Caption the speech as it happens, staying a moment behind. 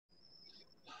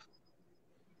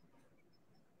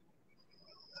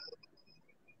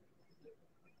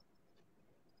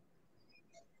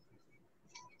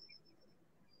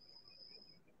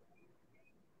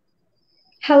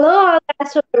Hello, all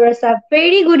Astro-lovers. A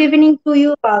very good evening to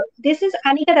you all. This is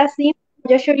Anika Tasneem from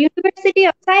Joshua University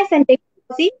of Science and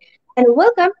Technology, and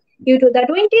welcome you to the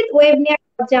 20th webinar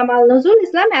of Jamal Nuzul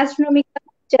Islam Astronomical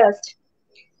Just.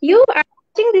 You are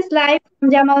watching this live from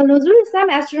Jamal Nuzul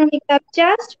Islam Astronomical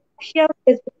Just official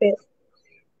Facebook page.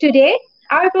 Today,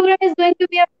 our program is going to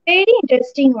be a very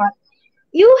interesting one.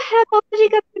 You have already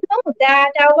come to know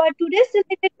that our today's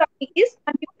selected topic is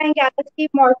quantifying galaxy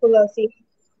morphology.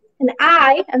 And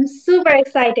I am super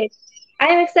excited. I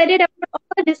am excited about all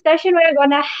the discussion we're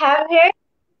gonna have here.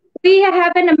 We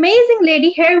have an amazing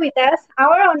lady here with us,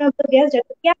 our honorable guest, Dr.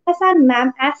 Priya Hasan,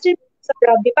 ma'am, Asst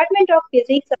Professor of Department of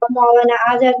Physics of Maulana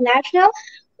Azad National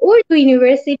Urdu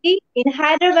University in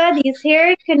Hyderabad is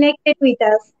here connected with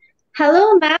us.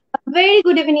 Hello, ma'am. A very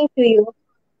good evening to you.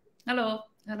 Hello.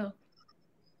 Hello.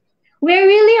 We're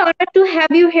really honored to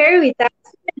have you here with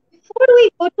us. Before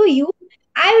we go to you,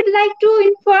 I would like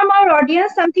to inform our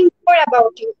audience something more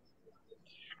about you.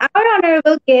 Our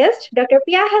honorable guest, Dr.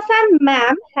 Priya Hasan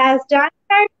ma'am, has done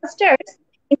her master's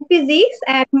in physics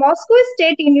at Moscow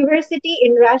State University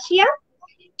in Russia.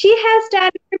 She has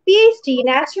done her PhD in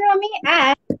astronomy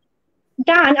and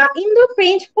done an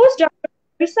Indo-French postdoctoral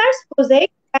research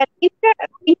project at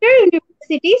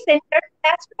Inter-University Center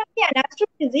for Astronomy and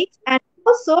Astrophysics, and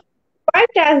also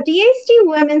worked as DHT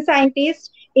Women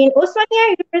Scientist in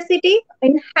Osmania University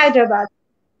in Hyderabad.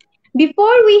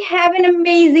 Before we have an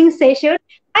amazing session,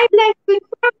 I'd like to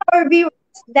inform our viewers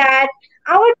that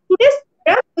our today's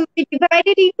program will be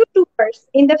divided into two parts.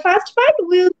 In the first part,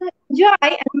 we'll enjoy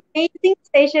an amazing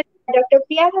session by Dr.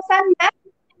 Priya Hasan ma'am,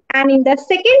 and in the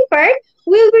second part,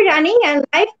 we'll be running a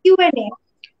live Q&A.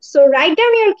 So write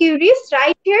down your queries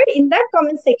right here in the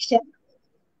comment section.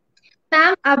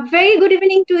 Ma'am, a very good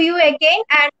evening to you again,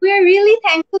 and we are really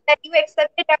thankful that you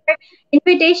accepted our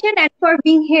invitation and for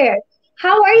being here.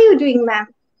 How are you doing, ma'am?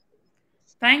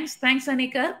 Thanks,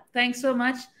 Anika. Thanks so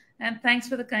much, and thanks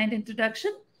for the kind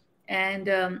introduction. And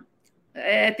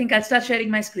I think I'll start sharing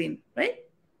my screen, right?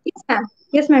 Yes, ma'am.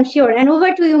 Yes, ma'am. Sure. And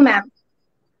over to you, ma'am.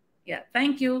 Yeah.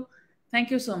 Thank you.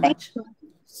 Thank you so much.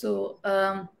 So,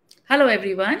 hello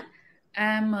everyone.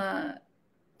 I'm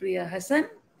Priya Hasan,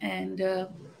 and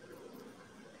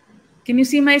can you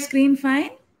see my screen fine?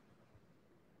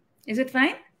 Is it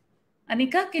fine?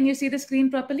 Anika, can you see the screen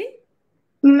properly?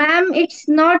 Ma'am, it's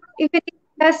not, if it is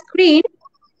the screen,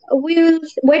 we will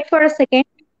wait for a second.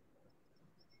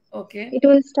 Okay. It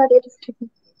will start at a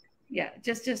second. Yeah,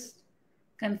 just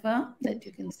confirm that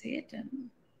you can see it. And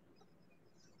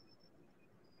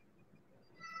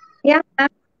yeah, ma'am,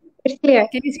 it's clear.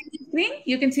 Can you see the screen?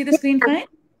 You can see the screen fine?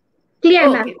 Clear,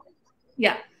 okay. ma'am.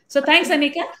 Yeah. So thanks,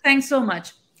 Anika. Thanks so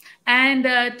much. And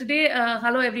today,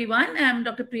 hello everyone. I'm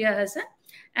Dr. Priya Hasan,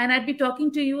 and I'd be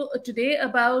talking to you today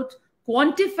about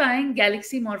quantifying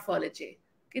galaxy morphology.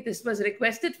 Okay, this was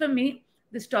requested from me,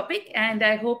 this topic, and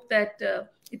I hope that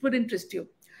it would interest you.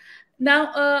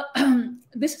 Now,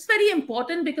 this is very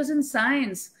important because in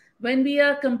science, when we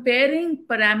are comparing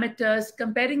parameters,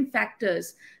 comparing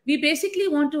factors, we basically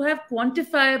want to have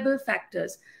quantifiable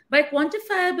factors. By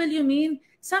quantifiable, you mean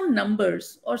some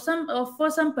numbers or for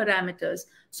some parameters,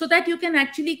 so that you can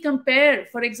actually compare,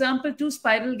 for example, two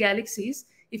spiral galaxies.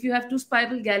 If you have two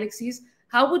spiral galaxies,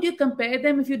 how would you compare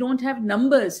them if you don't have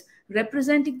numbers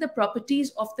representing the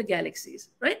properties of the galaxies,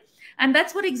 right? And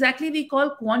that's what exactly we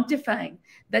call quantifying.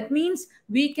 That means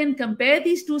we can compare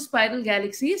these two spiral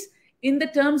galaxies in the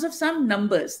terms of some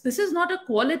numbers. This is not a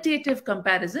qualitative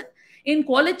comparison. In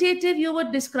qualitative, you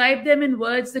would describe them in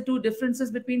words, the two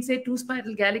differences between, say, two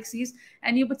spiral galaxies,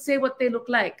 and you would say what they look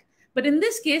like. But in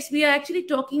this case, we are actually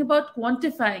talking about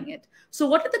quantifying it. So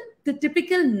what are the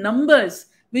typical numbers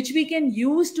which we can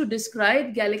use to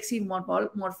describe galaxy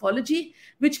morphology,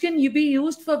 which can be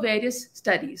used for various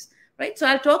studies, right? So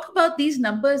I'll talk about these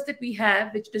numbers that we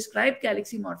have, which describe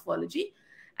galaxy morphology,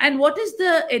 and what is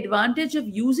the advantage of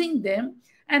using them,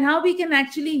 and how we can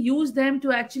actually use them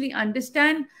to actually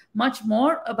understand much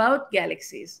more about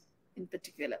galaxies in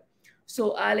particular.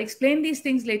 So I'll explain these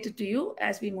things later to you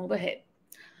as we move ahead.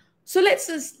 So this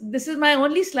is my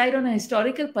only slide on a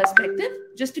historical perspective,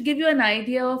 just to give you an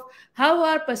idea of how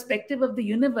our perspective of the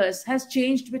universe has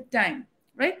changed with time,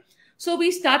 right? So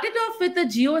we started off with a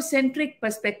geocentric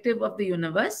perspective of the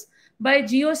universe. By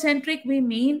geocentric, we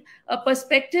mean a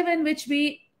perspective in which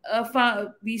we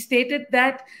stated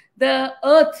that the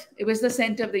Earth, it was the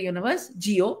center of the universe,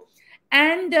 geo,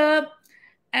 and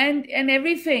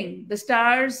everything, the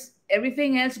stars,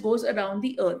 everything else goes around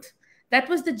the Earth. That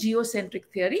was the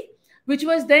geocentric theory, which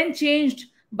was then changed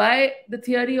by the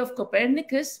theory of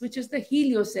Copernicus, which is the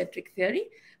heliocentric theory,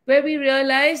 where we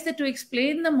realized that to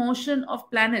explain the motion of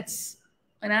planets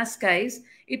in our skies,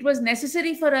 it was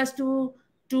necessary for us to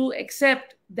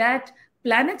accept that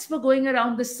planets were going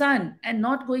around the sun and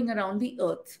not going around the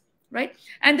earth, right?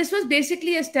 And this was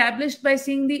basically established by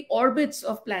seeing the orbits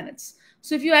of planets.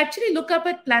 So if you actually look up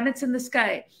at planets in the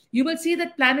sky, you will see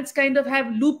that planets kind of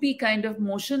have loopy kind of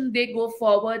motion. They go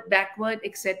forward, backward,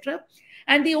 etc.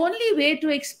 And the only way to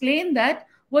explain that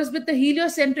was with the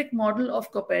heliocentric model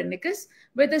of Copernicus,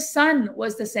 where the sun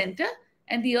was the center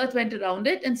and the earth went around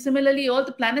it. And similarly, all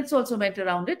the planets also went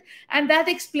around it. And that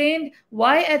explained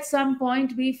why at some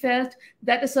point we felt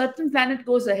that a certain planet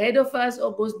goes ahead of us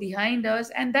or goes behind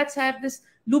us. And that's have this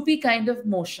loopy kind of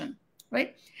motion,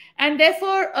 right? And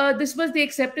therefore, this was the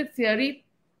accepted theory,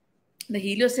 the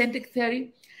heliocentric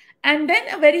theory. And then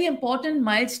a very important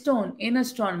milestone in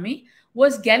astronomy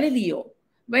was Galileo,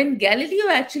 when Galileo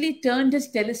actually turned his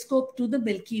telescope to the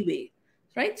Milky Way,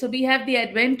 right? So we have the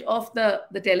advent of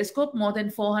the telescope more than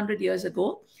 400 years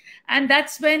ago. And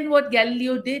that's when what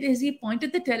Galileo did is he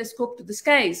pointed the telescope to the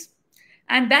skies.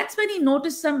 And that's when he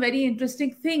noticed some very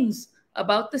interesting things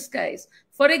about the skies.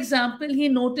 For example, he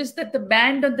noticed that the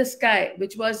band on the sky,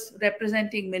 which was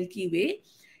representing Milky Way,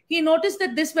 he noticed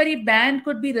that this very band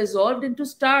could be resolved into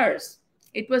stars.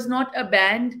 It was not a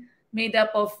band made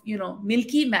up of,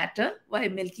 milky matter, why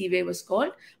Milky Way was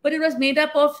called, but it was made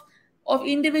up of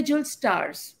individual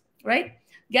stars, right?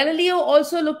 Galileo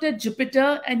also looked at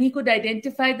Jupiter, and he could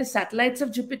identify the satellites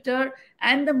of Jupiter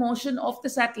and the motion of the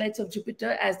satellites of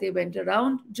Jupiter as they went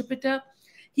around Jupiter.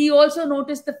 He also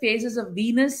noticed the phases of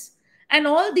Venus, and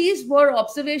all these were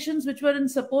observations which were in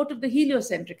support of the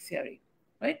heliocentric theory,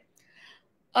 right?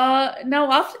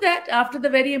 Now, after that, after the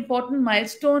very important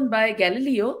milestone by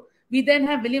Galileo, we then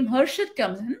have William Herschel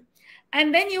comes in,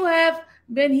 and then you have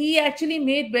when he actually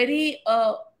made very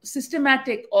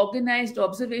systematic, organized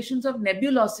observations of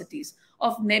nebulosities,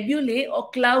 of nebulae or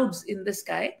clouds in the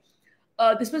sky.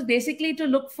 This was basically to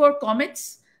look for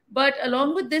comets, but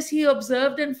along with this, he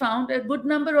observed and found a good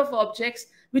number of objects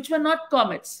which were not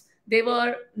comets. They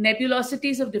were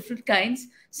nebulosities of different kinds.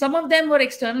 Some of them were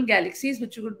external galaxies,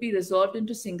 which would be resolved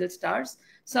into single stars.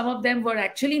 Some of them were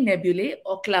actually nebulae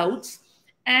or clouds,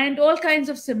 and all kinds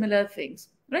of similar things,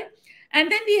 right?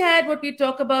 And then we had what we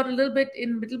talk about a little bit,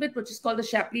 which is called the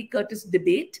Shapley-Curtis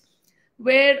debate,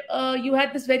 where you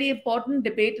had this very important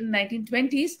debate in the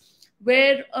 1920s,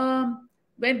 where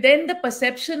when then the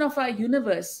perception of our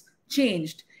universe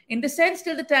changed. In the sense,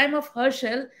 till the time of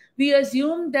Herschel, we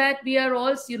assumed that we are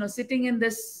all, sitting in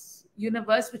this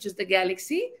universe, which is the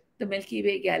galaxy, the Milky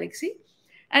Way galaxy.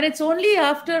 And it's only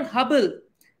after Hubble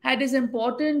had his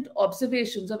important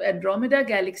observations of Andromeda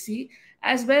galaxy,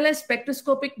 as well as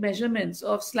spectroscopic measurements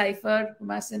of Slipher,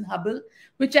 Mass, and Hubble,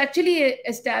 which actually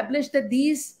established that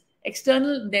these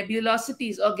external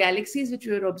nebulosities or galaxies which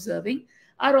we are observing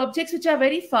are objects which are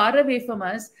very far away from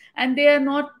us, and they are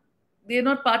not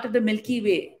part of the Milky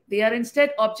Way. They are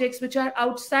instead objects which are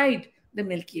outside the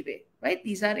Milky Way, right?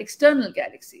 These are external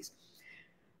galaxies.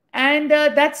 And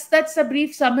that's a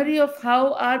brief summary of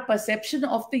how our perception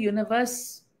of the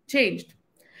universe changed.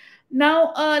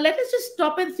 Now, let us just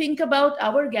stop and think about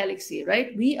our galaxy,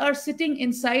 right? We are sitting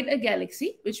inside a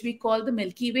galaxy, which we call the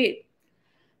Milky Way.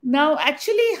 Now,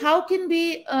 actually, how can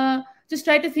we just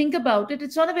try to think about it?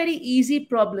 It's not a very easy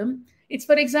problem. It's,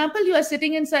 for example, you are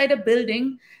sitting inside a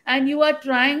building and you are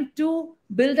trying to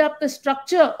build up the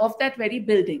structure of that very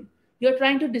building. You're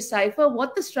trying to decipher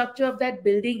what the structure of that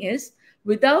building is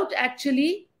without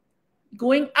actually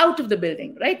going out of the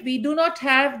building, right? We do not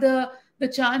have the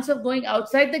chance of going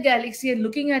outside the galaxy and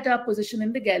looking at our position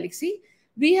in the galaxy.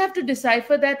 We have to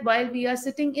decipher that while we are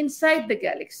sitting inside the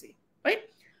galaxy, right?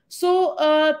 So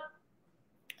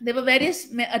there were various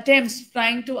attempts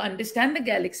trying to understand the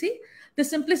galaxy. The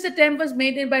simplest attempt was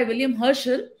made by William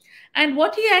Herschel. And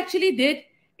what he actually did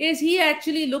is he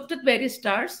actually looked at various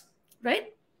stars,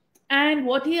 right? And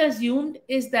what he assumed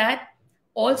is that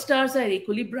all stars are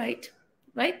equally bright,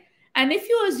 right? And if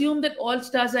you assume that all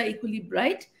stars are equally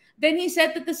bright, then he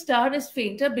said that the star is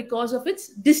fainter because of its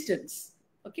distance,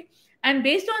 okay? And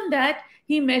based on that,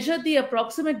 he measured the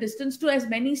approximate distance to as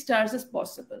many stars as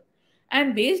possible.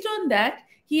 And based on that,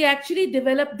 he actually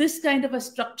developed this kind of a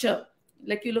structure.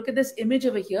 Like you look at this image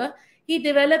over here, he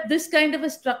developed this kind of a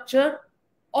structure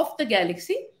of the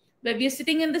galaxy where we are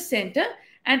sitting in the center.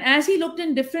 And as he looked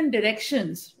in different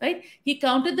directions, right, he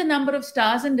counted the number of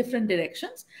stars in different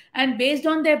directions. And based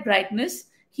on their brightness,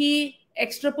 he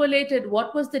extrapolated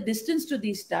what was the distance to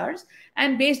these stars.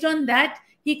 And based on that,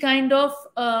 he kind of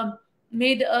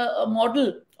made a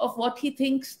model of what he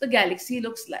thinks the galaxy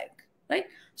looks like, right?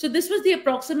 So this was the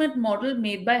approximate model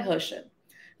made by Herschel.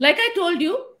 Like I told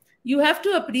you, you have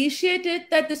to appreciate it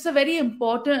that this is a very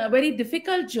important, a very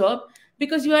difficult job,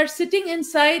 because you are sitting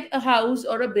inside a house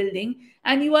or a building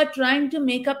and you are trying to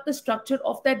make up the structure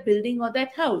of that building or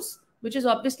that house, which is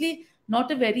obviously not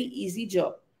a very easy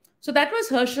job. So that was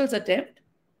Herschel's attempt.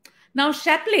 Now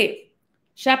Shapley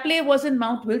was in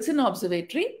Mount Wilson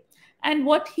Observatory, and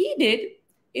what he did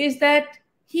is that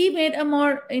he made a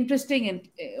more interesting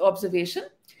observation,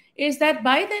 is that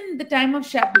by then the time of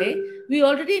Shapley, we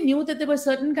already knew that there were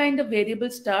certain kind of variable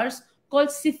stars called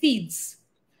Cepheids.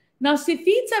 Now,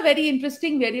 Cepheids are very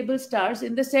interesting variable stars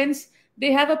in the sense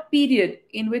they have a period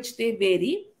in which they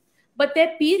vary, but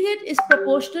their period is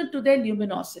proportional to their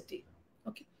luminosity.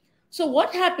 Okay. So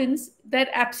what happens, their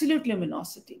absolute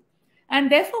luminosity. And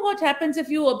therefore, what happens if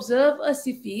you observe a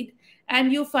Cepheid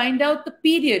and you find out the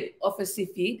period of a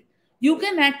Cepheid, you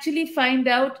can actually find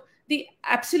out the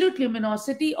absolute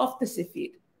luminosity of the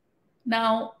Cepheid.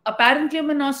 Now, apparent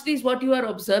luminosity is what you are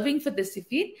observing for the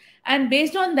Cepheid, and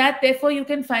based on that, therefore, you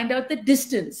can find out the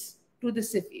distance to the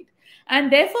Cepheid.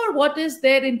 And therefore, what is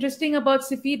there interesting about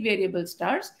Cepheid variable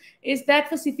stars is that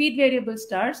for Cepheid variable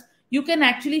stars, you can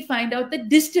actually find out the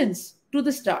distance to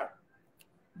the star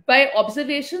by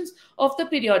observations of the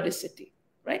periodicity,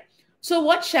 right? So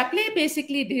what Shapley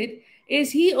basically did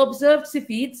is he observed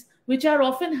Cepheids, which are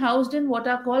often housed in what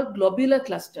are called globular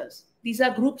clusters. These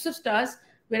are groups of stars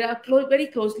that are very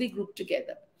closely grouped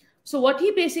together. So what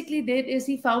he basically did is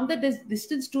he found the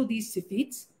distance to these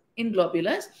Cepheids in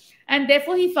globulars, and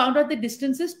therefore he found out the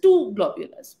distances to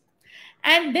globulars.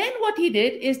 And then what he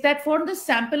did is that for the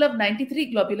sample of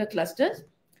 93 globular clusters,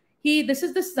 this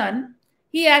is the sun,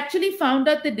 he actually found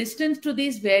out the distance to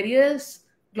these various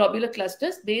globular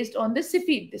clusters based on the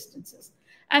Cepheid distances.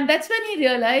 And that's when he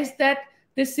realized that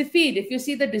the Cepheid, if you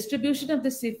see the distribution of the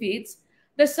Cepheids,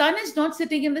 the sun is not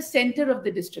sitting in the center of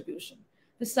the distribution.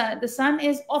 The sun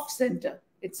is off center.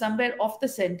 It's somewhere off the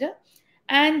center.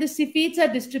 And the Cepheids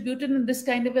are distributed in this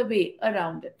kind of a way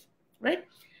around it, right?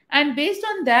 And based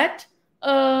on that,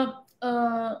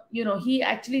 he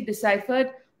actually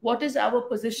deciphered what is our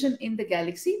position in the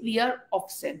galaxy. We are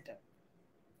off center.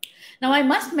 Now, I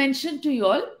must mention to you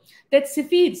all that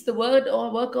Cepheids, the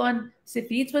work on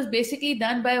Cepheids was basically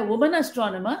done by a woman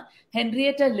astronomer,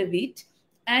 Henrietta Leavitt.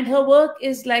 And her work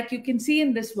is, like you can see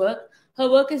in this work, her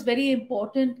work is very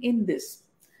important in this.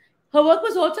 Her work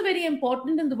was also very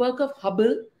important in the work of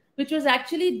Hubble, which was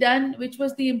actually done, which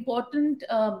was the important,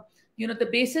 the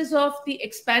basis of the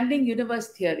expanding universe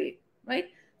theory, right?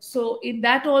 So in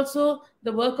that also,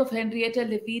 the work of Henrietta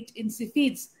Leavitt in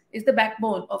Cepheids is the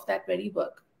backbone of that very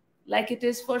work, like it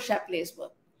is for Shapley's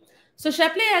work. So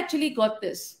Shapley actually got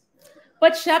this.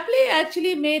 But Shapley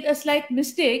actually made a slight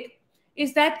mistake,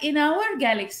 is that in our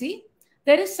galaxy,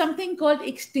 there is something called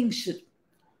extinction.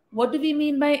 What do we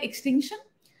mean by extinction?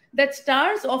 That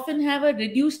stars often have a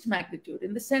reduced magnitude,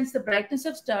 in the sense the brightness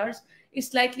of stars is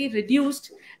slightly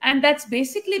reduced, and that's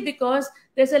basically because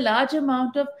there's a large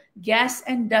amount of gas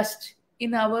and dust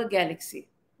in our galaxy,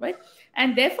 right?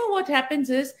 And therefore what happens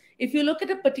is, if you look at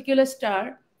a particular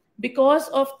star, because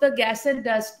of the gas and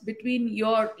dust in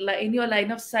your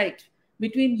line of sight,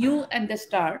 between you and the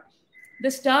star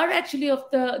actually of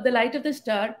the light of the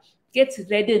star gets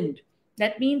reddened.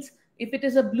 That means if it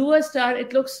is a bluer star,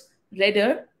 it looks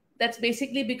redder. That's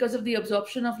basically because of the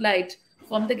absorption of light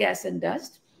from the gas and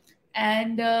dust.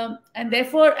 And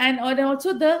therefore, and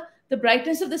also the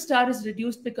brightness of the star is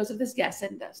reduced because of this gas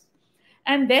and dust.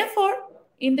 And therefore,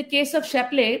 in the case of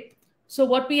Shapley, so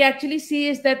what we actually see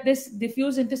is that this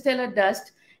diffuse interstellar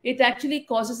dust, it actually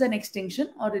causes an extinction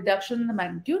or reduction in the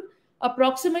magnitude,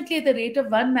 approximately at the rate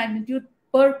of 1 magnitude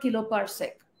per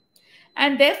kiloparsec.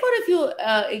 And therefore, if you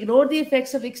ignore the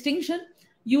effects of extinction,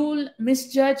 you will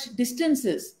misjudge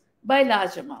distances by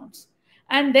large amounts.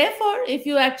 And therefore, if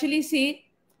you actually see,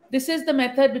 this is the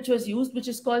method which was used, which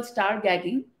is called star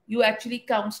gagging. You actually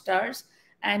count stars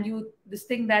and you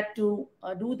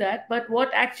do that. But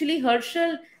what actually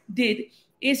Herschel did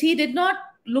is he did not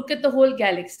look at the whole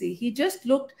galaxy. He just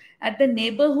looked at the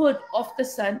neighborhood of the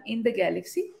sun in the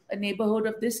galaxy, a neighborhood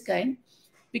of this kind,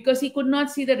 because he could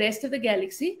not see the rest of the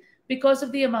galaxy because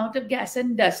of the amount of gas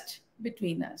and dust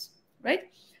between us, right?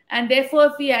 And therefore,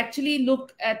 if we actually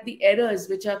look at the errors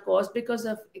which are caused because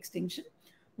of extinction,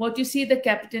 what you see, the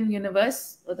Captain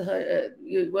universe, or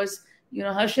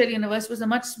Herschel universe was a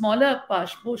much smaller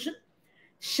portion.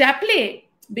 Shapley,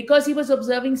 because he was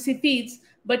observing Cepheids,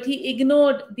 but he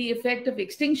ignored the effect of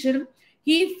extinction,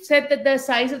 he said that the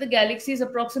size of the galaxy is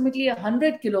approximately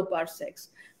 100 kiloparsecs,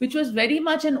 which was very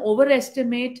much an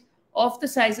overestimate of the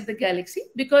size of the galaxy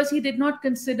because he did not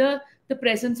consider the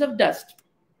presence of dust.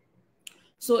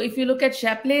 So if you look at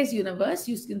Chaplay's universe,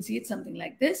 you can see it's something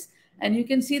like this. And you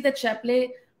can see that Chaplay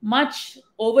much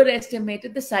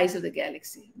overestimated the size of the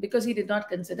galaxy because he did not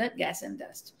consider gas and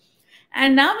dust.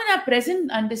 And now in our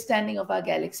present understanding of our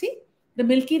galaxy, the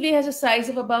Milky Way has a size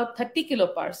of about 30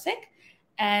 kiloparsec.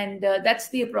 And that's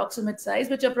the approximate size,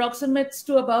 which approximates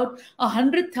to about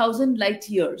 100,000 light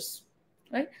years,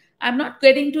 right? I'm not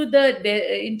getting to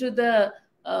into the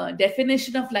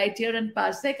definition of light year and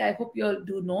parsec. I hope you all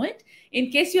do know it. In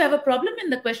case you have a problem in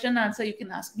the question and answer, you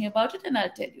can ask me about it and I'll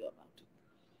tell you about it.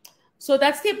 So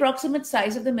that's the approximate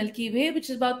size of the Milky Way, which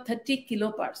is about 30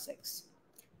 kiloparsecs.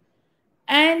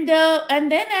 And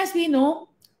then, as we know,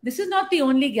 this is not the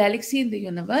only galaxy in the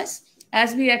universe.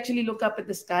 As we actually look up at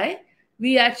the sky,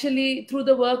 we actually, through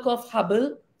the work of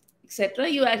Hubble, etc.,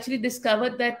 you actually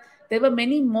discovered that there were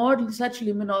many more such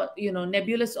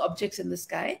nebulous objects in the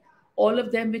sky, all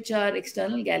of them which are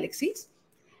external galaxies.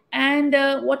 And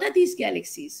what are these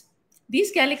galaxies?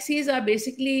 These galaxies are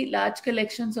basically large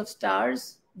collections of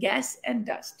stars, gas, and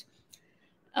dust.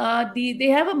 They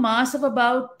have a mass of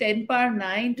about 10 power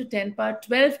 9 to 10 power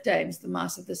 12 times the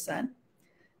mass of the sun.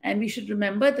 And we should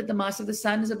remember that the mass of the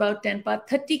sun is about 10 power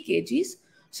 30 kgs.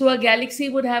 So a galaxy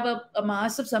would have a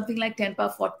mass of something like 10 power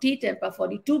 40, 10 power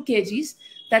 42 kgs.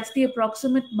 That's the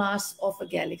approximate mass of a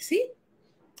galaxy.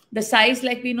 The size,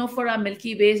 like we know for our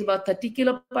Milky Way, is about 30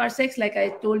 kiloparsecs. Like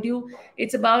I told you,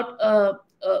 it's about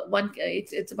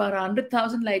it's about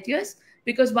 100,000 light years,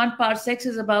 because one parsec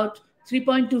is about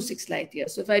 3.26 light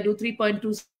years. So if I do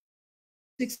 3.26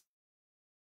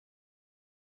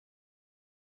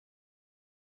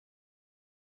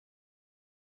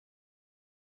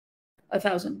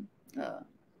 1,000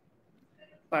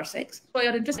 parsecs. For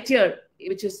your interest, here,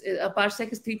 which is a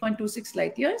parsec is 3.26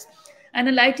 light years, and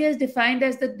a light year is defined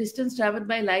as the distance traveled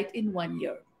by light in 1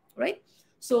 year, right?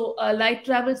 So light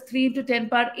travels 3 into 10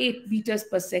 power 8 meters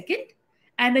per second,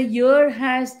 and a year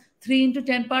has 3 into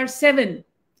 10 power 7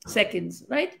 seconds,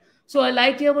 right? So a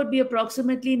light year would be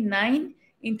approximately 9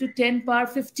 into 10 power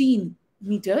 15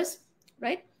 meters,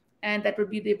 right? And that would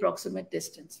be the approximate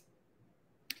distance.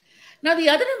 Now, the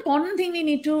other important thing we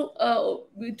need to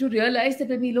realize that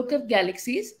when we look at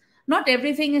galaxies, not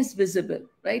everything is visible,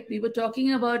 right? We were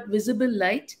talking about visible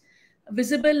light.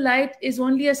 Visible light is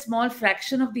only a small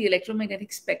fraction of the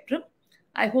electromagnetic spectrum.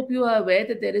 I hope you are aware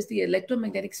that there is the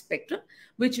electromagnetic spectrum,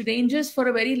 which ranges for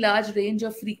a very large range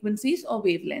of frequencies or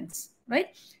wavelengths,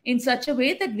 right? In such a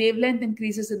way that wavelength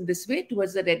increases in this way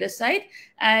towards the redder side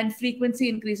and frequency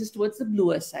increases towards the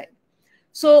bluer side.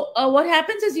 So what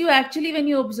happens is, you actually, when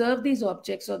you observe these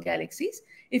objects or galaxies,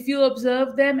 if you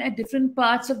observe them at different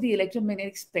parts of the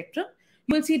electromagnetic spectrum,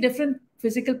 you will see different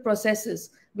physical processes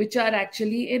which are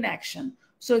actually in action.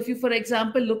 So if you, for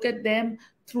example, look at them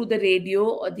through the radio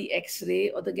or the X-ray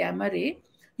or the gamma ray,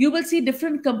 you will see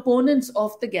different components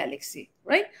of the galaxy,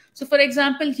 right? So for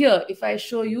example, here, if I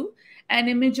show you an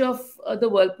image of the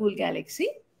Whirlpool galaxy,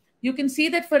 you can see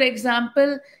that, for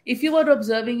example, if you were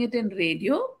observing it in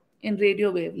radio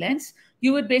wavelengths,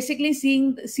 you would basically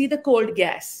see the cold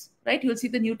gas, right? You'll see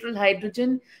the neutral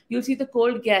hydrogen, you'll see the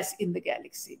cold gas in the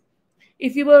galaxy.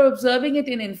 If you were observing it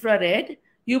in infrared,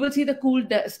 you will see the cool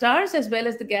stars as well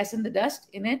as the gas and the dust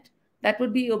in it. That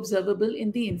would be observable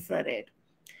in the infrared.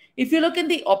 If you look in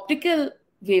the optical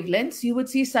wavelengths, you would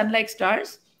see sun-like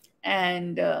stars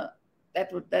and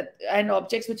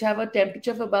objects which have a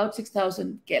temperature of about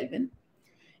 6,000 Kelvin.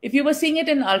 If you were seeing it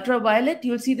in ultraviolet,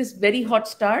 you'll see this very hot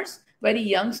stars, very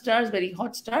young stars, very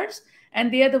hot stars,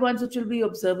 and they are the ones which will be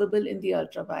observable in the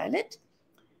ultraviolet.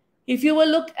 If you will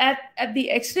look at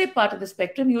the X-ray part of the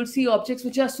spectrum, you'll see objects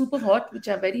which are super hot, which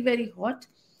are very, very hot,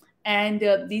 and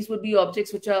these would be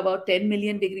objects which are about 10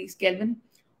 million degrees Kelvin,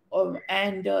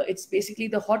 and it's basically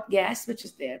the hot gas which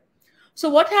is there. So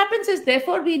what happens is,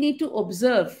 therefore, we need to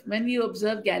observe, when we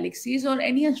observe galaxies or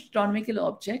any astronomical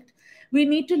object, we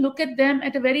need to look at them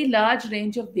at a very large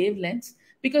range of wavelengths,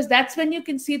 because that's when you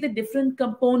can see the different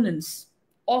components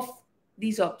of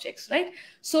these objects, right?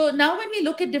 So now when we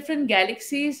look at different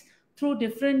galaxies through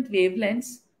different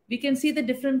wavelengths, we can see the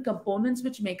different components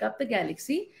which make up the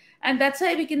galaxy. And that's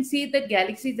why we can see that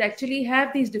galaxies actually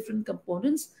have these different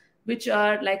components, which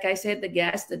are, like I said, the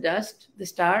gas, the dust, the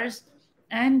stars,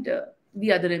 and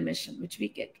the other emission which we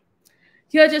get.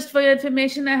 Here, just for your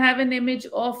information, I have an image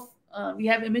of we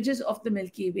have images of the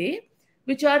Milky Way,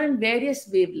 which are in various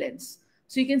wavelengths.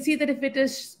 So you can see that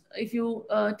if you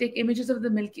take images of the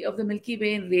Milky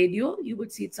Way in radio, you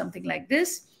would see it something like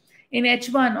this. In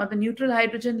H1, on the neutral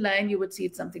hydrogen line, you would see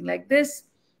it something like this.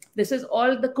 This is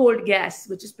all the cold gas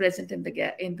which is present in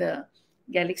the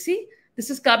galaxy. This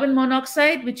is carbon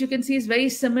monoxide, which you can see is very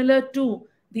similar to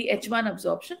the H1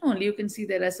 absorption. Only you can see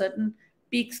there are certain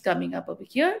peaks coming up over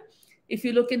here. If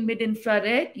you look in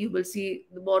mid-infrared, you will see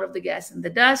more of the gas and the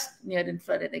dust. Near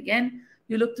infrared again,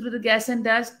 you look through the gas and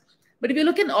dust. But if you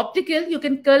look in optical, you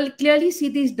can clearly see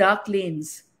these dark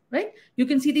lanes, right? You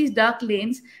can see these dark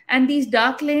lanes, and these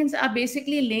dark lanes are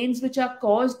basically lanes which are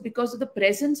caused because of the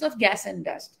presence of gas and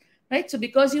dust, right? So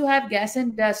because you have gas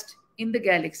and dust in the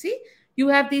galaxy, you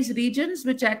have these regions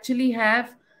which actually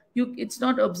have, it's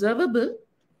not observable.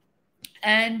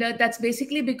 And that's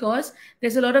basically because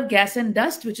there's a lot of gas and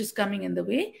dust which is coming in the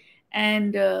way.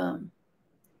 And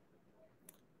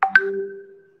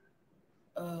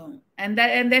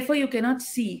therefore you cannot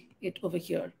see it over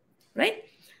here, right?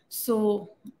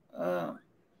 So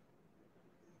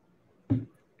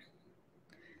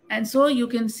and so you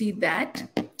can see that.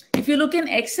 If you look in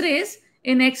X-rays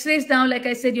now, like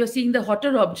I said, you're seeing the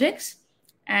hotter objects,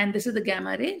 and this is the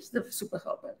gamma rays, the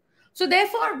superhopper. So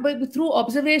therefore, through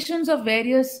observations of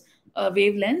various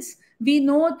wavelengths, we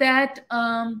know that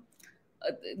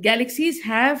galaxies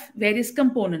have various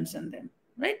components in them,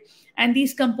 right? And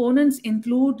these components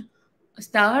include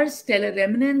stars, stellar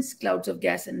remnants, clouds of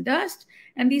gas and dust,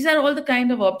 and these are all the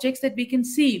kind of objects that we can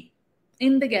see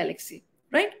in the galaxy,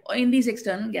 right? Or in these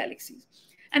external galaxies.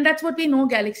 And that's what we know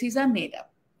galaxies are made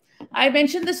up. I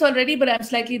mentioned this already, but I'm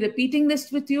slightly repeating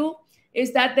this with you,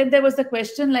 is that then there was the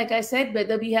question, like I said,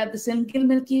 whether we have the single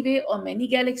Milky Way or many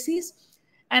galaxies.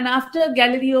 And after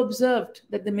Galileo observed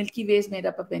that the Milky Way is made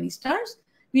up of many stars,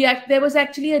 there was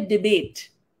actually a debate,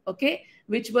 okay,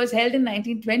 which was held in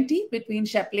 1920 between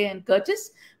Shapley and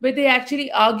Curtis, where they actually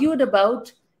argued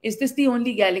about, is this the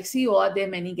only galaxy or are there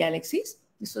many galaxies?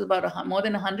 This was about more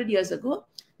than 100 years ago.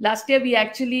 Last year, we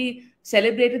actually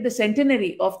celebrated the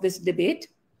centenary of this debate.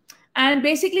 And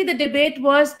basically the debate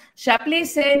was, Shapley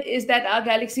said, is that our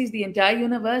galaxy is the entire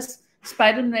universe,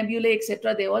 spiral nebulae,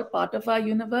 etc. They're all part of our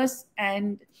universe,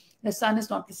 and the sun is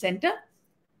not the center.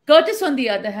 Curtis, on the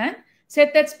other hand,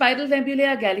 said that spiral nebulae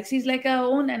are galaxies like our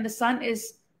own, and the sun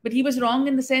is, but he was wrong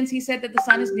in the sense he said that the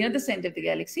sun is near the center of the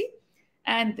galaxy,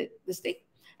 and this thing.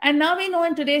 And now we know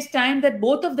in today's time that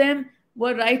both of them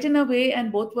were right in a way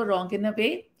and both were wrong in a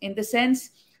way, in the sense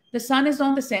the sun is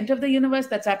not the center of the universe.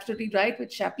 That's absolutely right,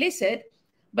 which Shapley said.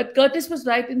 But Curtis was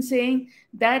right in saying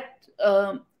that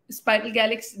spiral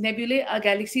nebulae are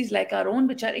galaxies like our own,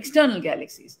 which are external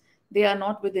galaxies. They are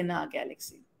not within our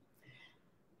galaxy.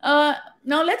 Now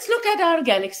let's look at our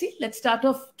galaxy. Let's start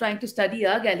off trying to study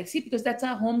our galaxy, because that's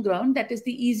our home ground. That is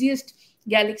the easiest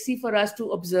galaxy for us to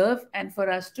observe and for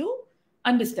us to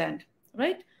understand,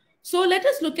 right? So let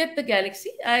us look at the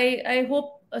galaxy. I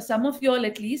hope some of you all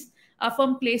at least are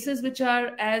from places which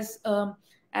are as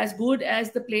good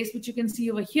as the place which you can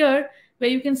see over here, where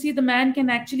you can see the man can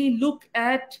actually look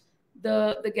at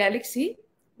the galaxy,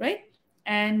 right?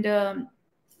 And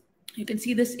you can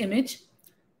see this image.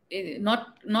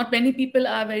 Not many people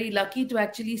are very lucky to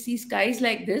actually see skies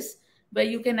like this, where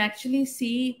you can actually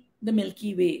see the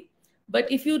Milky Way.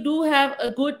 But if you do have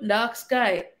a good dark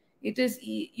sky, it is,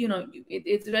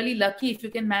 it's really lucky if you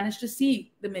can manage to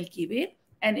see the Milky Way,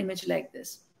 an image like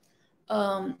this.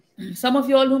 Some of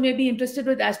you all who may be interested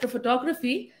with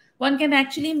astrophotography, one can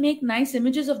actually make nice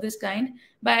images of this kind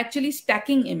by actually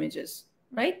stacking images,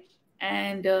 right?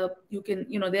 And you can,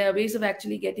 there are ways of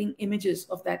actually getting images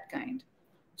of that kind.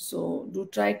 So do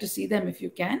try to see them if you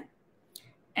can.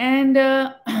 And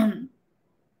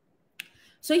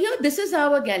so here, this is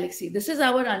our galaxy. This is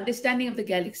our understanding of the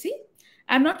galaxy.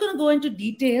 I'm not going to go into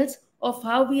details of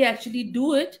how we actually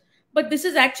do it, but this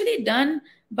is actually done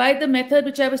by the method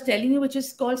which I was telling you, which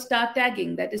is called star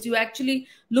tagging. That is, you actually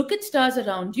look at stars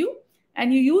around you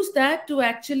and you use that to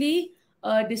actually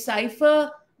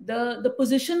decipher the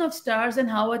position of stars and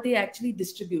how are they actually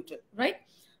distributed, right?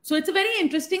 So it's a very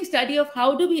interesting study of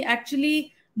how do we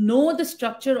actually know the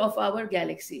structure of our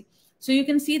galaxy. So you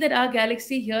can see that our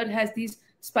galaxy here has these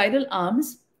spiral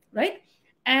arms, right?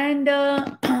 And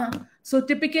so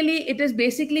typically it is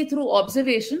basically through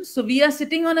observation. So we are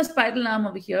sitting on a spiral arm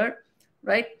over here,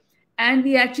 right? And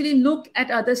we actually look at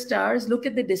other stars, look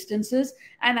at the distances,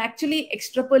 and actually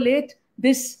extrapolate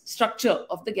this structure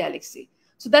of the galaxy.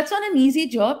 So that's not an easy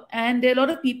job. And there are a lot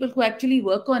of people who actually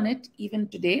work on it even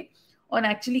today, on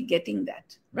actually getting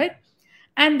that, right?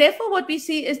 And therefore what we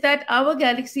see is that our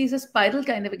galaxy is a spiral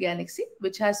kind of a galaxy,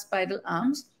 which has spiral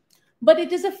arms, but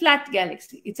it is a flat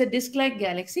galaxy. It's a disk-like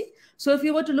galaxy. So if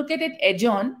you were to look at it edge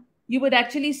on, you would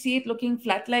actually see it looking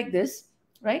flat like this,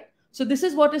 right? So this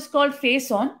is what is called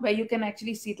face on, where you can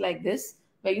actually see it like this,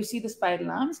 where you see the spiral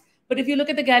arms. But if you look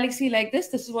at the galaxy like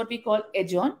this is what we call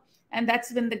edge on. And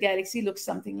that's when the galaxy looks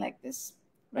something like this,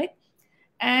 right?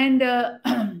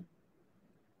 And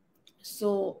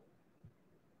So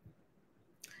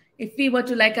if we were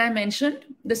to, like I mentioned,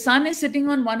 the sun is sitting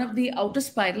on one of the outer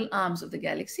spiral arms of the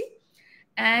galaxy,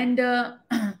 and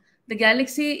the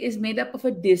galaxy is made up of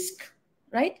a disk,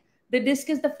 right? The disk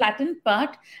is the flattened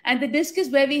part, and the disk is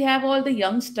where we have all the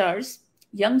young stars.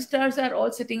 Young stars are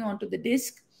all sitting onto the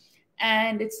disk,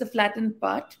 and it's the flattened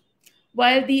part.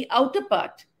 While the outer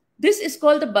part, this is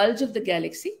called the bulge of the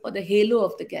galaxy or the halo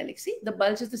of the galaxy. The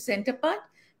bulge is the center part.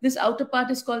 This outer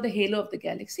part is called the halo of the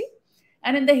galaxy.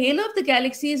 And in the halo of the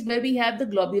galaxy is where we have the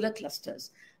globular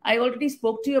clusters. I already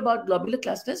spoke to you about globular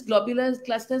clusters. Globular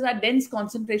clusters are dense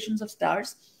concentrations of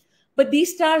stars. But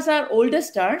these stars are older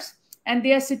stars, and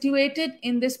they are situated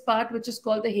in this part which is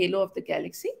called the halo of the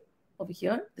galaxy, over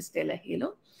here, the stellar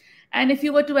halo. And if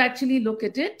you were to actually look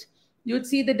at it, you'd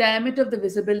see the diameter of the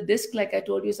visible disk, like I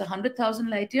told you, is 100,000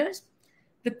 light years.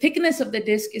 The thickness of the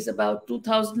disk is about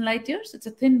 2,000 light years. It's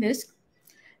a thin disk.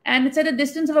 And it's at a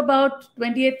distance of about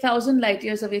 28,000 light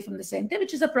years away from the center,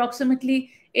 which is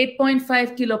approximately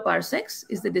 8.5 kiloparsecs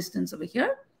is the distance over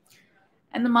here.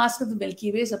 And the mass of the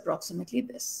Milky Way is approximately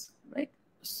this, right?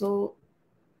 So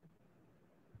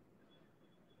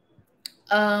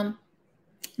now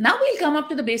we'll come up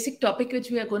to the basic topic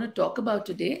which we are going to talk about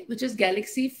today, which is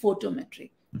galaxy photometry,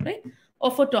 right?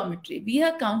 Or photometry. We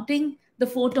are counting the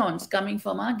photons coming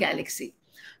from our galaxy.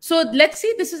 So let's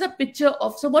see, this is a picture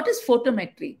of, so what is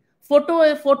photometry? Photo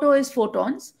is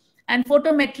photons, and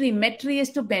photometry, metry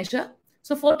is to measure.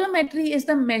 So photometry is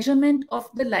the measurement of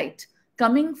the light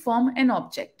coming from an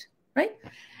object, right?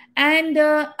 And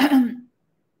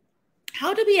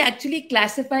how do we actually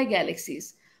classify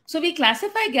galaxies? So we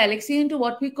classify galaxy into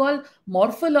what we call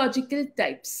morphological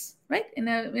types, right? In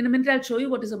a minute, I'll show you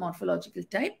what is a morphological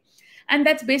type. And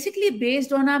that's basically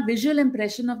based on our visual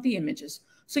impression of the images.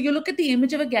 So you look at the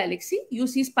image of a galaxy, you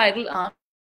see spiral arms.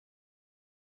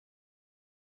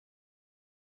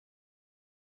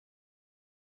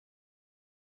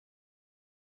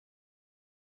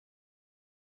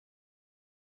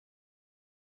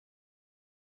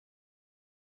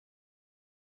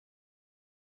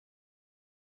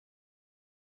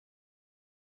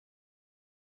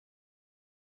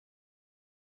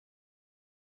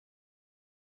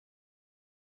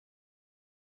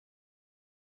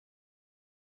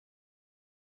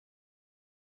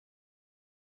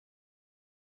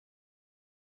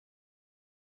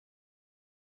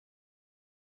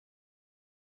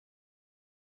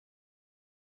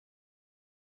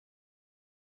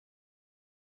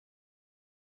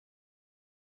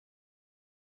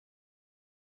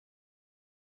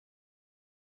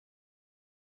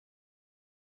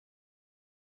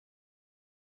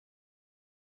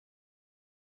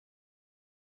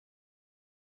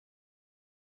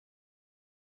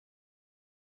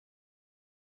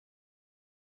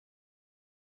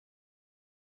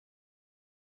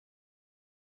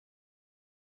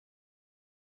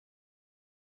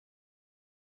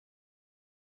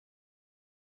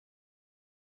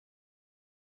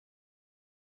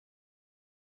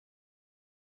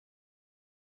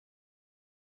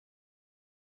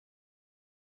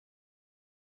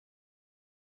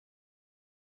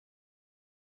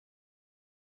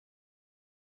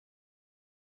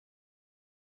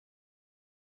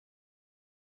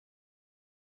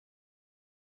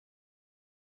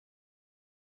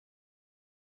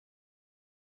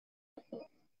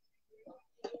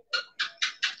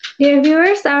 Dear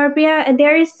viewers,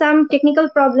 there is some technical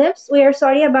problems. We are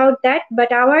sorry about that,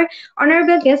 but our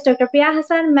honorable guest, Dr. Priya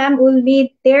Hasan ma'am, will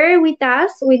be there with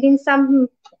us within some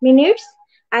minutes.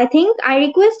 I think I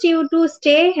request you to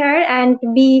stay here and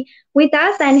be with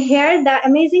us and hear the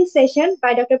amazing session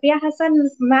by Dr. Priya Hasan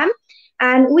ma'am.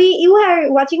 And you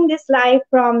are watching this live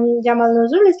from Jamal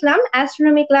Nuzul Islam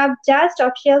Astronomy Club Just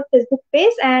official Facebook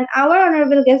page, and our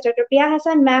honorable guest, Dr. Priya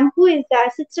Hasan ma'am, who is the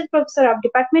Assistant Professor of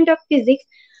Department of Physics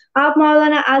of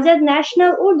Maulana Azad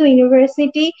National Urdu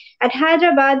University at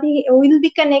Hyderabad, will be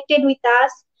connected with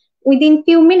us within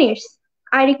few minutes.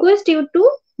 I request you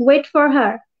to wait for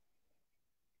her.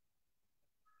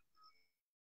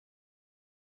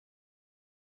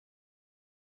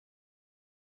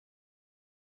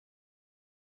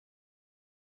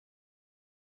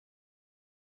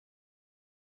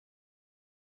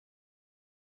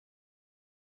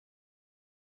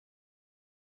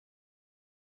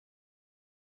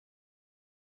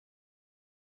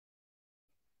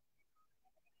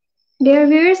 Dear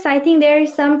viewers, I think there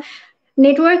is some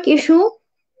network issue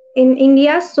in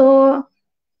India, so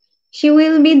she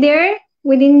will be there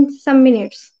within some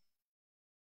minutes.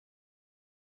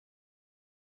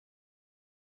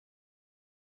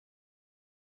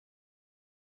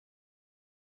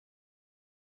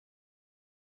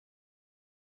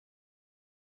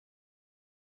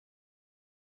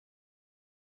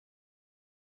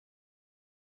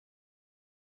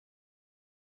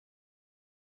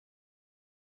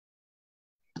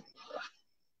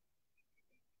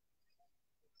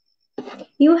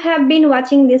 You have been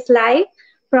watching this live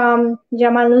from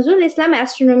Jamal Nuzul Islam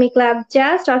Astronomy Club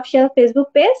Just official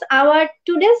Facebook page. Our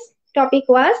today's topic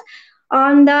was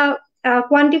on the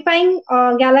quantifying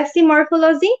galaxy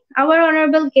morphology. Our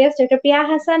honorable guest, Dr. Priya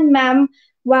Hasan ma'am,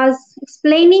 was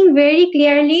explaining very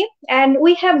clearly, and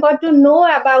we have got to know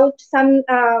about some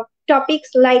topics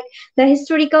like the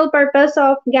historical purpose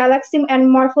of galaxy and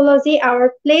morphology,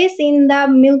 our place in the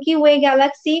Milky Way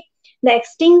galaxy, the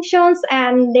extinctions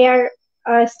and their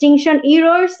extinction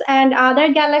errors and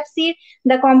other galaxies,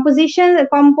 the composition, the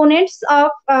components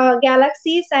of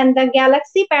galaxies, and the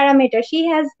galaxy parameter. She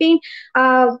has been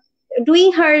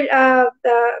doing her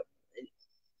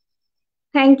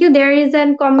thank you. There is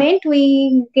a comment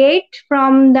we get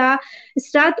from the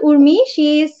Strat Urmi.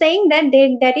 She is saying that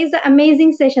that is an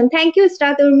amazing session. Thank you,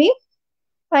 Strat Urmi.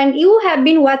 And you have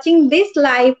been watching this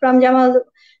live from Jamal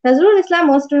Nazrul Islam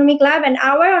Astronomy Club and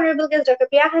our honorable guest Dr.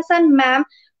 Priya Hasan ma'am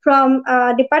from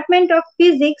Department of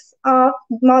Physics of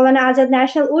Maulana Azad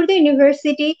National Urdu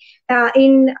University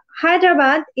in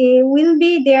Hyderabad will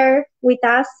be there with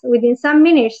us within some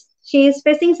minutes. She is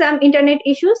facing some internet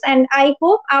issues and I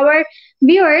hope our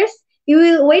viewers you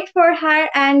will wait for her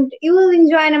and you will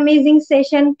enjoy an amazing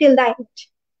session till the end.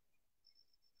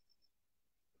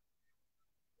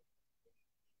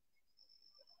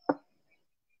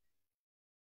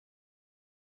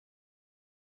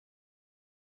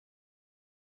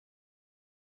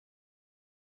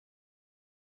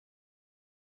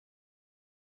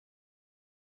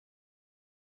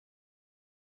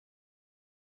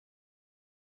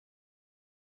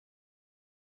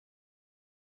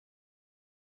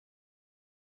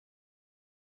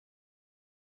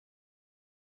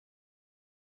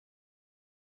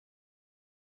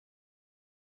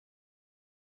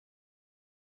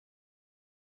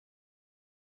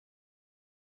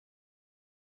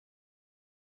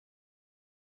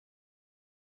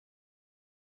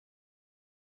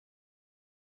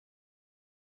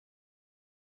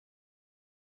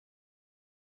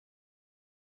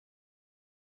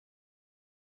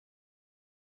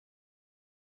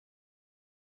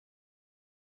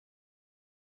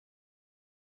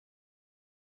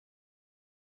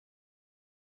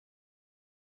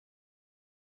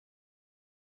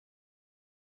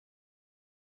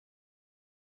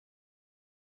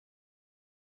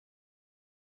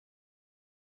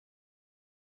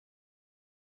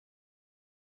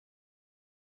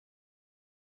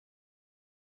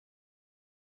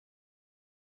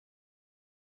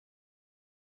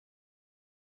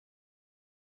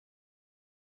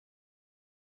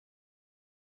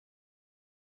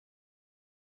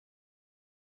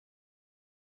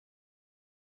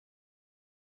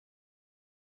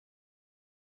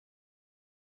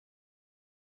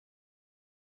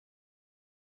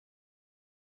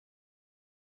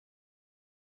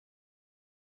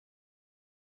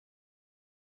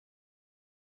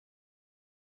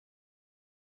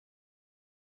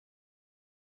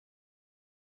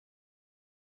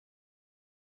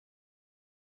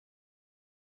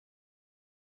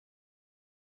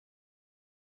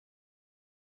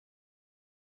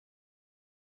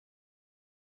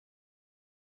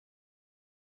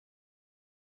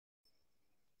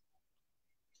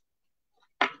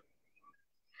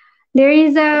 There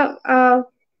is a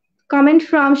comment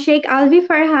from Sheikh Alvi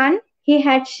Farhan. He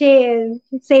had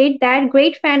said that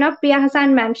great fan of Priya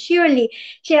Hasan ma'am. Surely,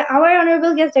 our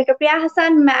honorable guest Dr. Priya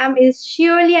Hasan ma'am is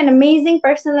surely an amazing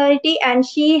personality, and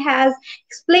she has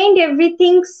explained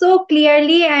everything so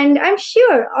clearly. And I'm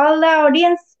sure all the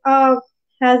audience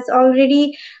has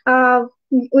already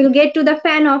will get to the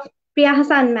fan of Priya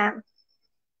Hasan ma'am,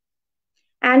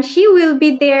 and she will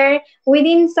be there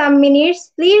within some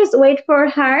minutes. Please wait for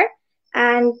her,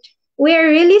 and we are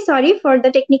really sorry for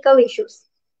the technical issues.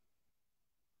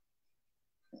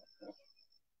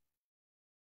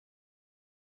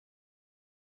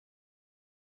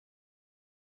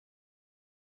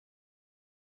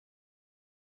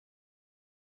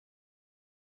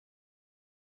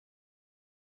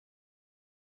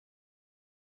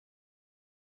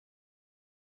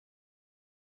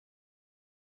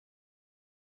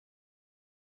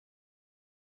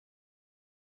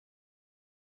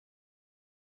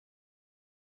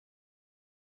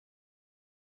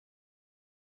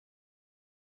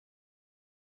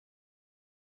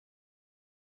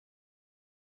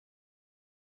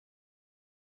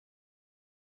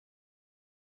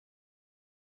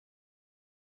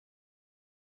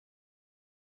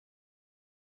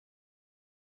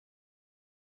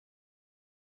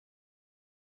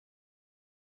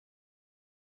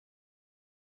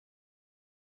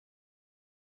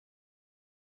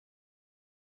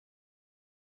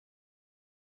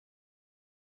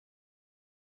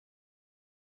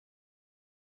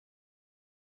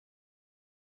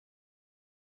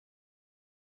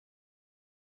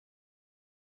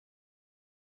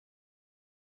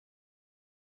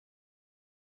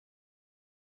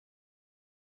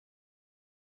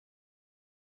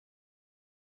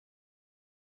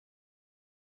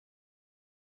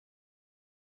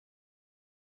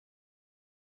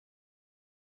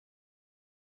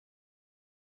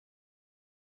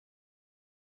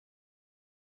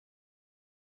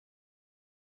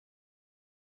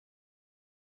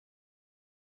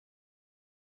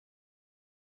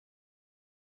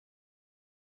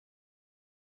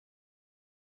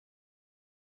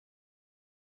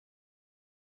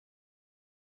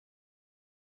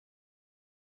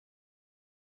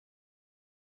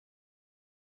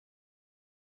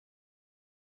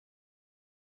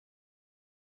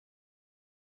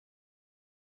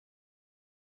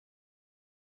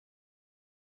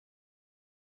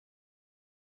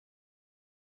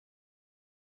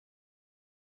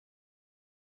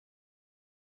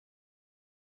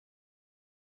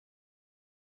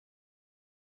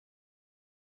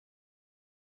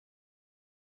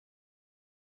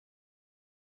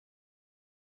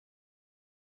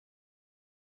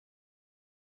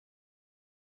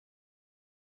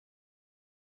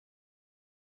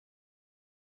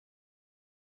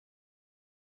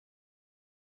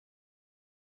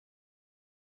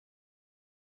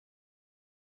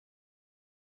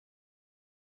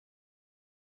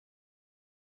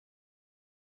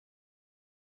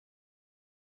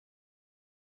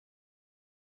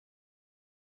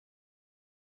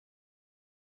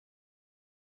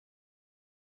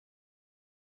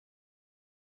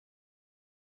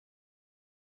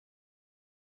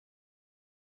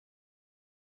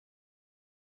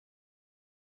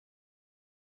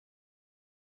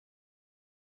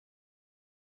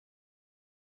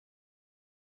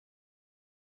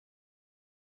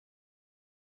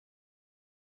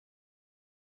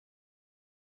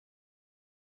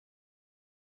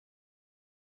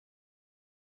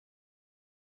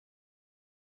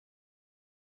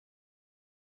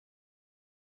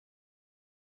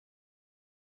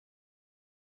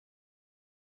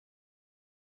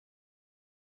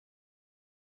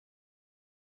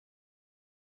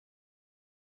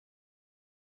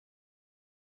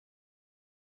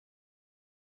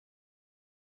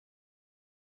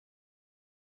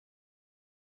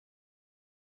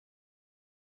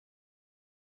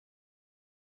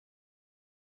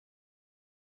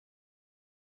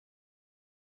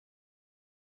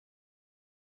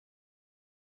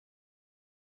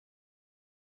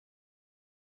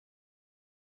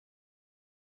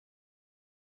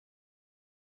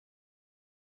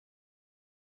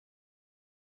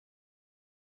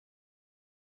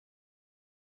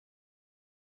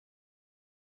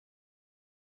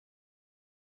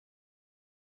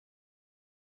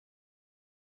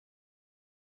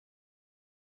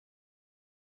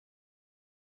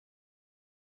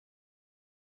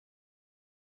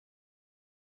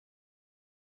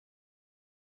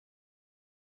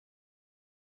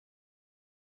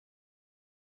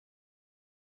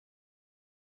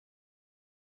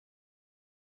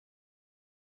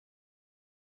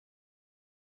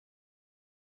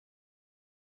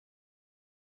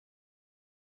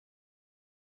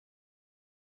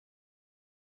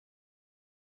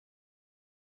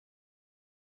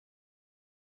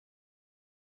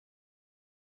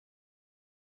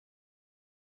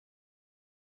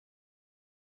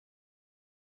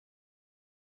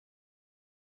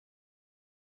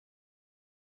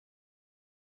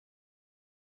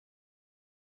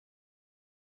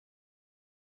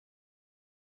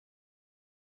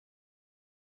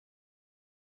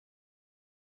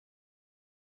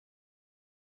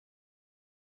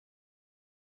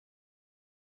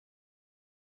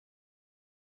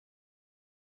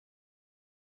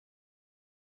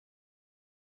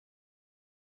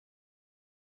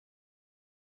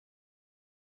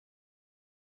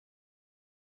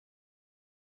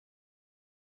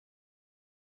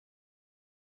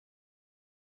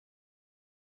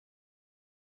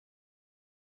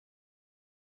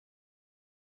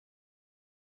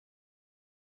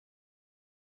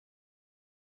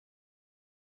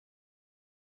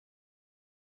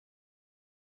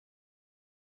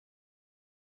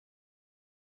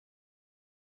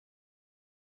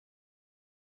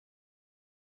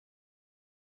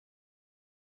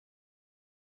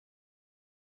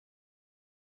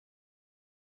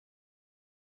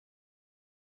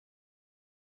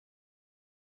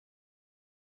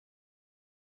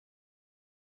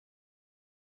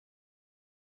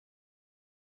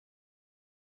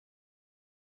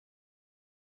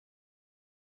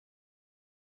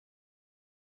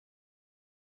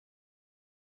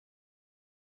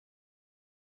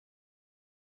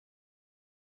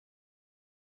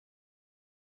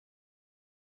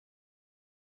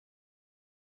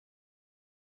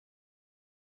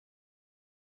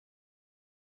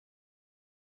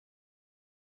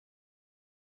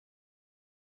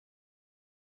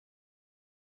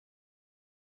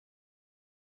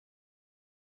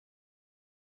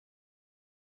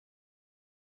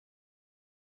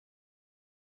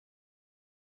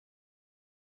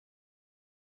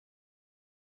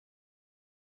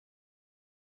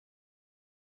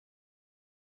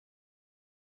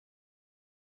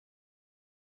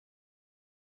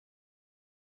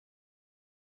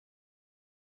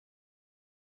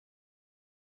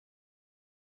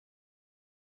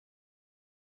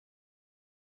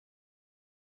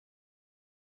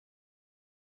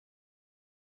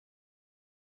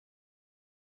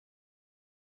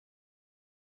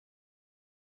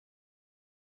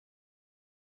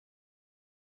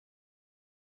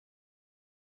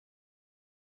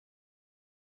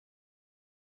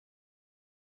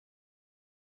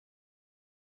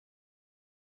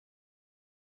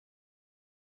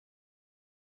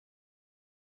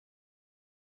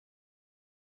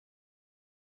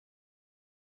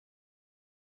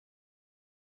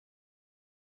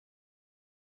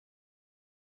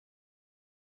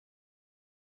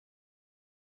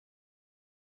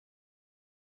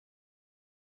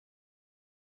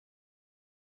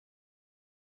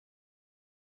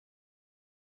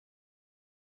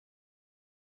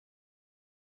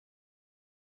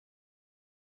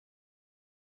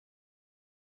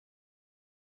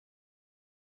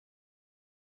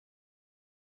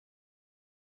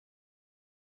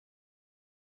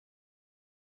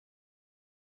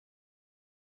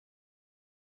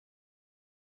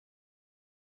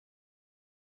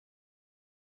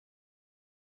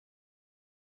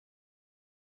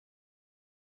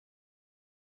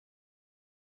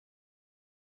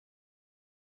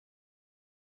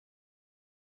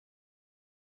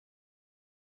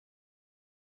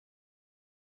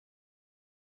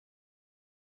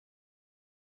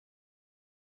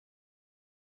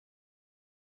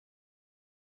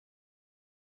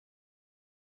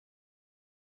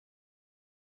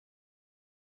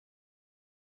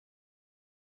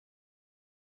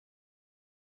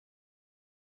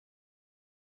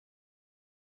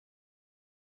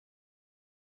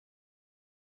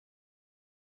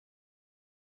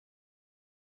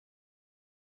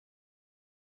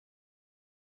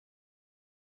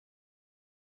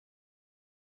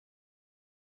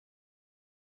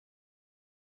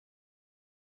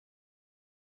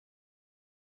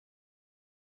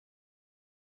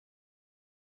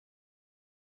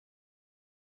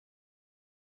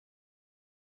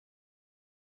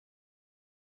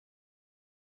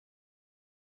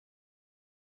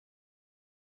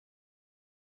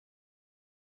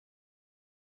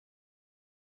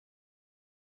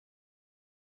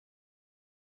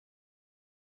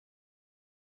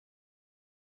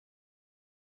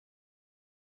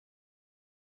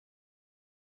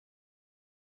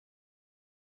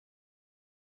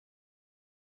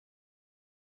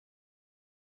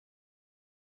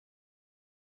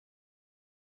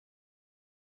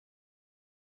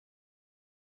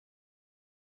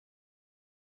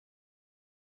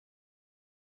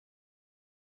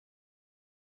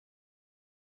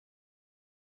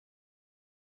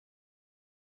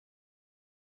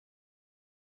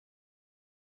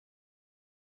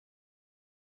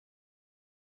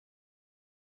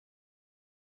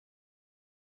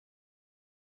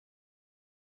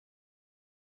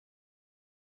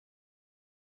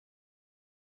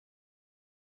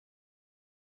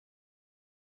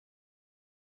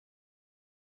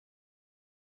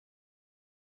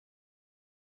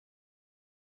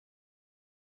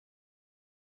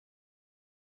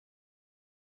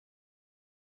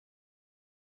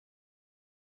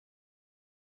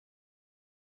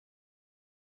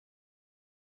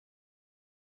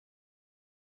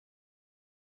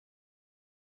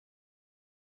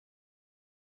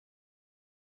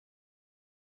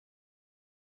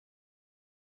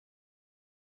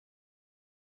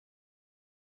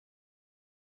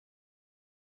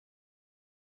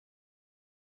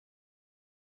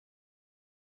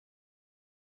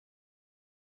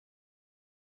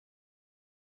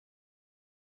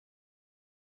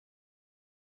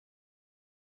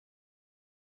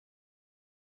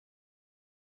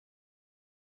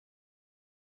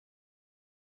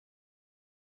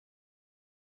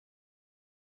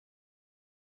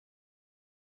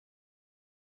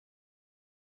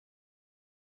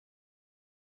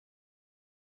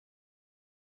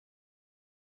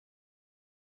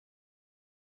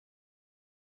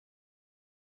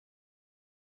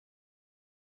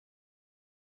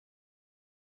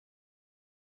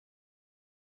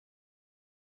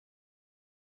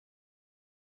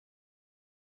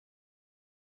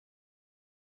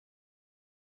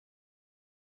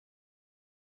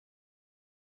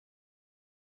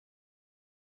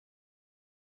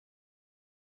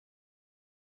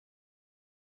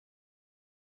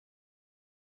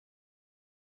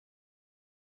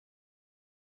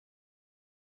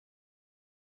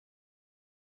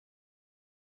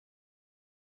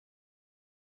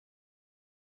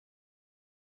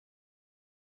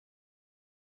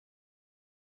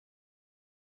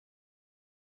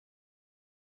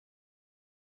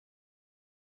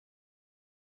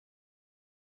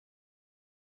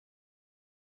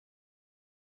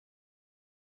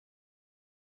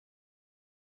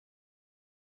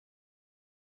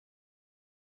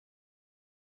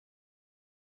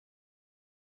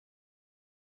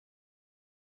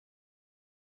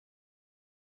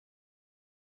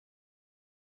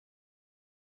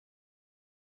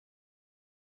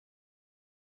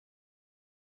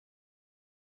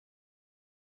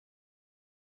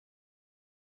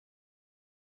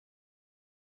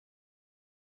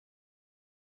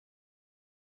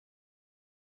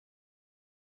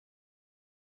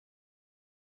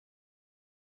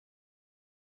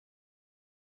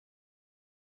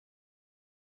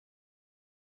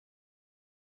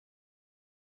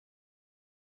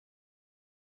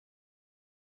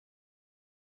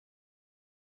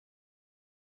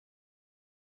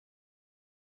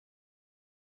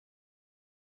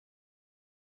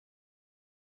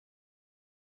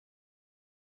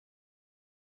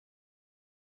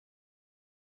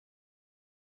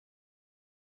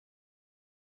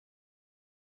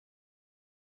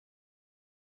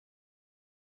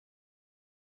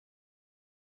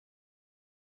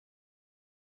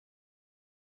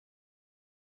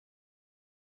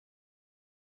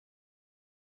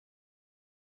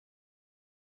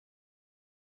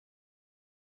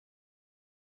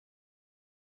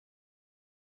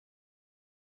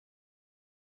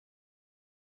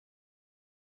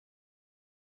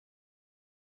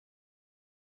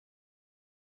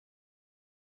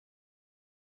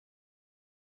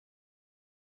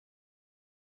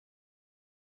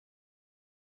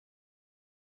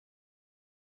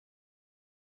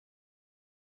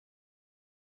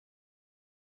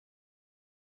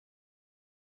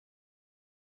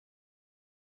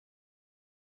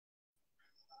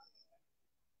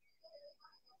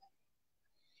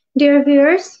 Dear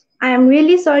viewers, I am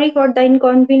really sorry for the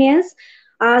inconvenience.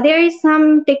 There is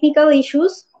some technical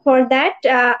issues. For that,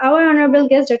 our honorable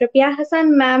guest, Dr. Priya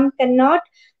Hasan, ma'am, cannot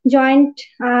join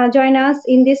us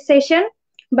in this session.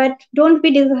 But don't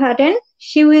be disheartened.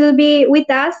 She will be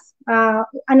with us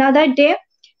another day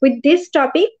with this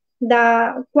topic,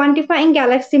 the quantifying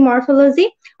galaxy morphology.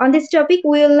 On this topic,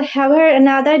 we will have her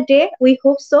another day. We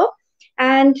hope so.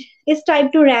 And it's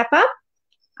time to wrap up.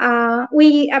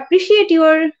 We appreciate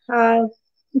your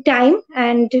time,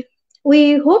 and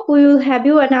we hope we will have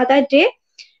you another day.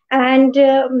 And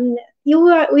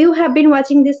you have been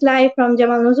watching this live from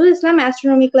Jamal Nuzul Islam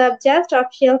Astronomy Club Just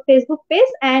official Facebook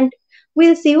page, and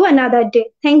we'll see you another day.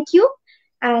 Thank you,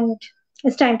 and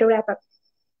it's time to wrap up.